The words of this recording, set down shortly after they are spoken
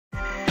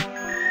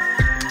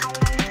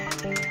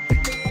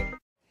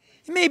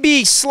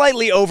be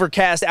slightly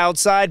overcast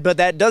outside, but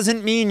that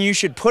doesn't mean you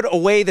should put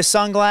away the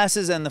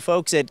sunglasses, and the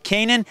folks at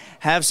Kaenon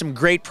have some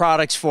great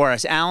products for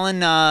us.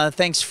 Alan,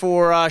 thanks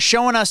for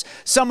showing us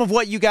some of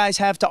what you guys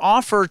have to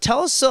offer.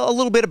 Tell us a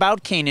little bit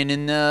about Kaenon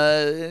and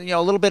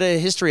a little bit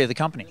of history of the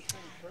company.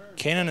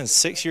 Kaenon is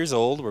 6 years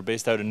old. We're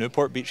based out of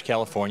Newport Beach,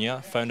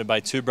 California, founded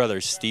by two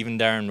brothers, Steve and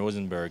Darren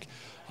Rosenberg.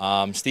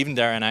 Steve and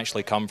Darren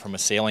actually come from a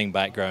sailing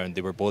background.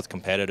 They were both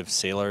competitive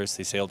sailors.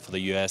 They sailed for the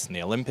US in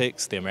the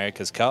Olympics, the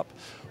America's Cup.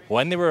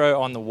 When they were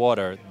out on the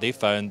water, they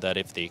found that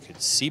if they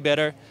could see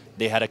better,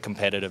 they had a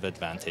competitive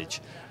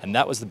advantage. And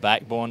that was the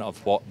backbone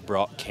of what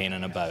brought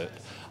Kaenon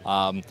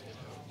about.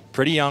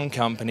 Pretty young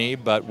company,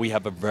 but we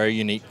have a very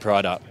unique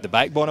product. The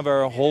backbone of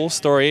our whole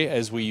story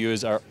is we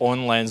use our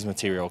own lens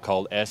material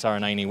called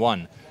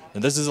SR91. Now,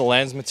 this is a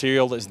lens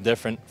material that's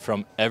different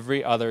from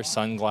every other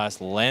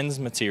sunglass lens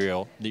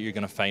material that you're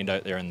going to find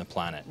out there in the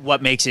planet.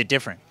 What makes it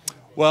different?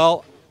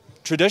 Well,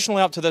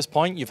 traditionally up to this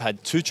point, you've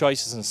had two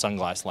choices in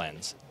sunglass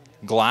lens.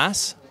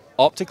 Glass,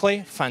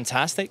 optically,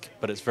 fantastic,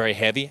 but it's very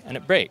heavy and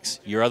it breaks.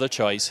 Your other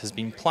choice has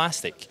been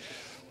plastic.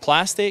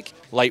 Plastic,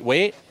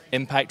 lightweight,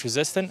 impact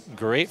resistant,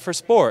 great for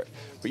sport,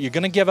 but you're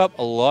going to give up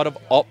a lot of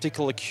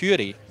optical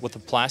acuity with a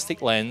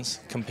plastic lens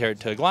compared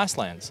to a glass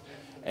lens.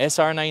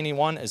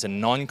 SR91 is a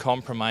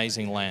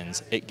non-compromising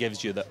lens. It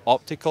gives you the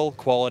optical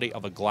quality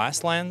of a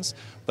glass lens,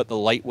 but the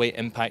lightweight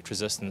impact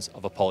resistance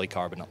of a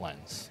polycarbonate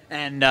lens.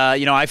 And,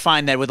 I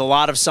find that with a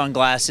lot of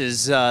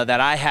sunglasses that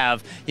I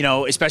have,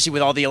 especially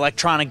with all the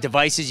electronic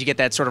devices, you get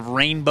that sort of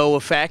rainbow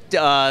effect.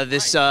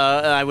 This,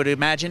 I would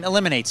imagine,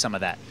 eliminates some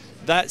of that.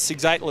 That's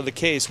exactly the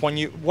case.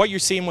 What you're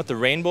seeing with the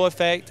rainbow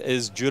effect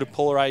is due to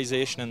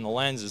polarization in the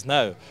lenses.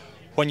 Now,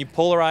 when you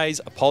polarize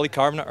a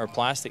polycarbonate or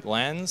plastic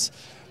lens,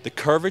 the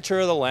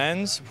curvature of the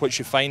lens, which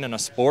you find in a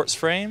sports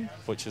frame,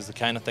 which is the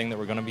kind of thing that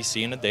we're going to be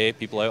seeing today,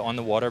 people out on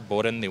the water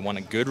boating, they want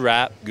a good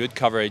wrap, good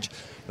coverage.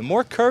 The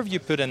more curve you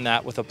put in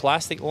that with a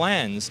plastic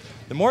lens,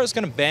 the more it's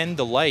going to bend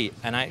the light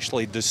and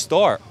actually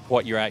distort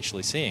what you're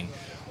actually seeing.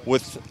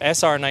 With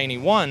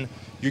SR91,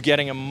 you're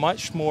getting a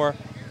much more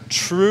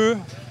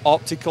true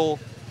optical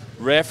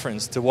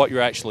reference to what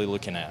you're actually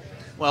looking at.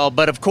 Well,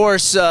 but of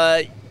course,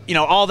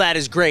 all that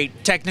is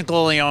great.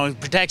 Technical,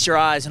 protects your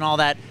eyes and all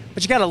that.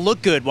 But you got to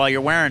look good while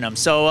you're wearing them.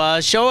 So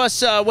show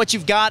us what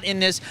you've got in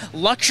this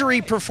luxury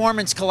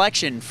performance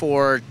collection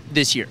for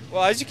this year.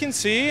 Well, as you can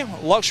see,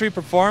 luxury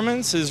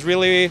performance is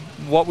really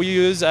what we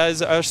use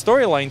as our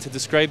storyline to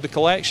describe the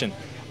collection.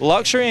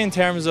 Luxury in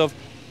terms of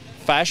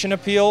fashion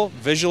appeal,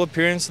 visual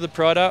appearance of the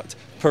product,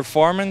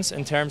 performance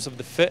in terms of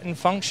the fit and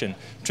function.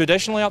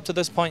 Traditionally, up to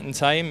this point in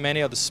time, many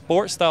of the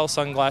sports style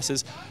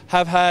sunglasses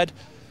have had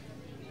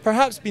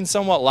perhaps been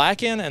somewhat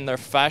lacking in their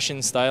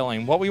fashion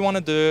styling. What we want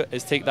to do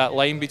is take that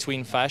line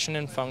between fashion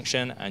and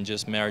function and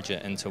just merge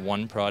it into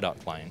one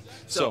product line.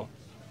 So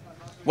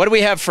what do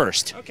we have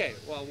first? Okay,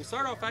 well, we'll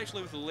start off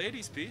actually with the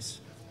ladies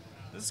piece.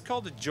 This is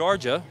called the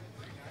Georgia.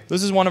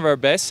 This is one of our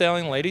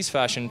best-selling ladies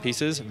fashion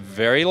pieces.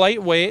 Very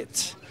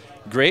lightweight,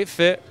 great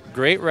fit,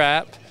 great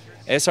wrap.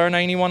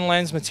 SR91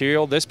 lens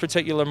material. This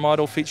particular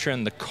model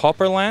featuring the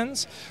copper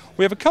lens.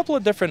 We have a couple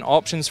of different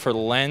options for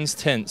lens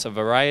tints, a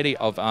variety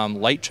of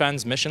light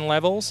transmission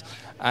levels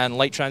and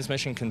light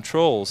transmission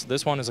controls.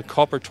 This one is a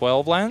copper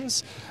 12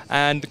 lens,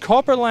 and the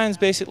copper lens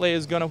basically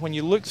is going to, when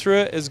you look through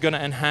it, is going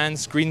to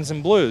enhance greens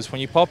and blues.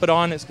 When you pop it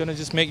on, it's going to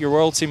just make your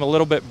world seem a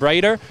little bit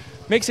brighter.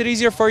 Makes it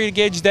easier for you to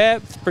gauge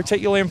depth,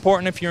 particularly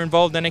important if you're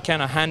involved in any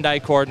kind of hand-eye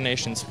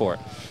coordination sport.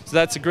 So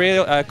that's a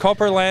great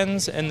copper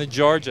lens in the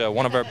Georgia,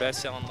 one of our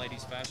best-selling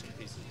ladies fashion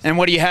pieces. And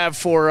what do you have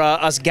for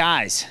us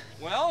guys?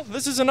 Well,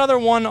 this is another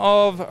one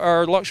of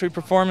our luxury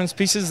performance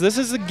pieces. This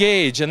is the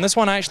Gauge, and this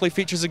one actually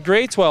features a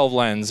gray 12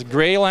 lens. A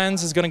gray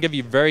lens is going to give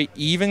you very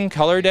even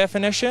color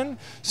definition.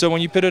 So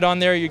when you put it on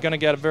there, you're going to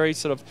get a very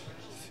sort of,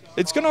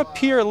 it's going to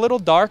appear a little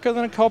darker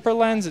than a copper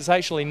lens. It's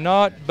actually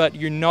not, but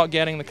you're not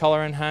getting the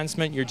color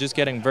enhancement. You're just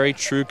getting very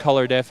true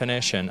color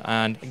definition.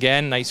 And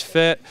again, nice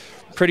fit,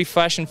 pretty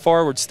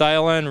fashion-forward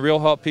styling, real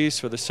hot piece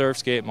for the surf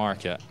skate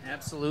market.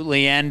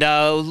 Absolutely, and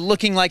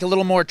looking like a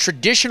little more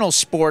traditional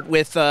sport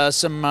with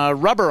some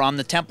rubber on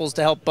the temples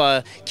to help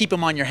keep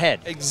them on your head.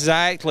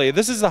 Exactly.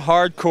 This is the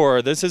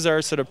hardcore. This is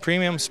our sort of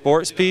premium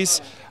sports piece,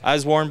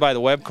 as worn by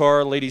the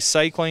Webcor ladies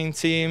cycling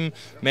team,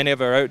 many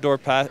of our outdoor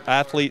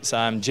athletes,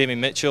 Jamie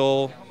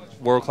Mitchell,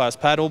 world-class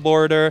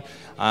paddleboarder,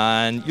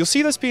 and you'll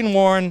see this being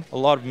worn a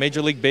lot of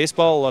Major League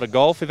Baseball, a lot of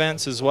golf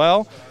events as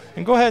well.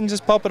 And go ahead and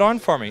just pop it on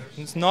for me.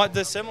 It's not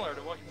dissimilar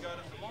to what you got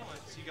at the moment.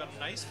 So you got a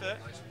nice fit,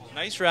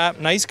 nice wrap,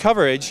 nice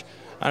coverage,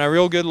 and a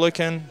real good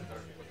looking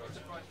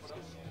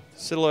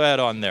silhouette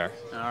on there.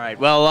 All right.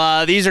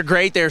 Well, these are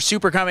great. They're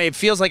super comfy. It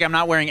feels like I'm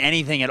not wearing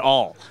anything at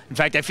all. In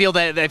fact, I feel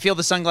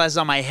the sunglasses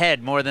on my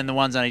head more than the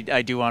ones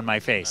I do on my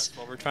face. That's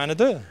what we're trying to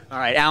do. All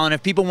right, Alan,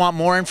 if people want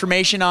more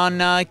information on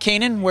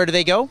Kaenon, where do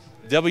they go?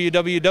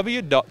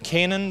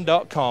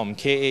 www.kaenon.com,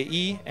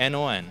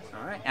 Kaenon.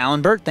 All right,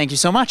 Alan Burt, thank you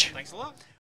so much. Thanks a lot.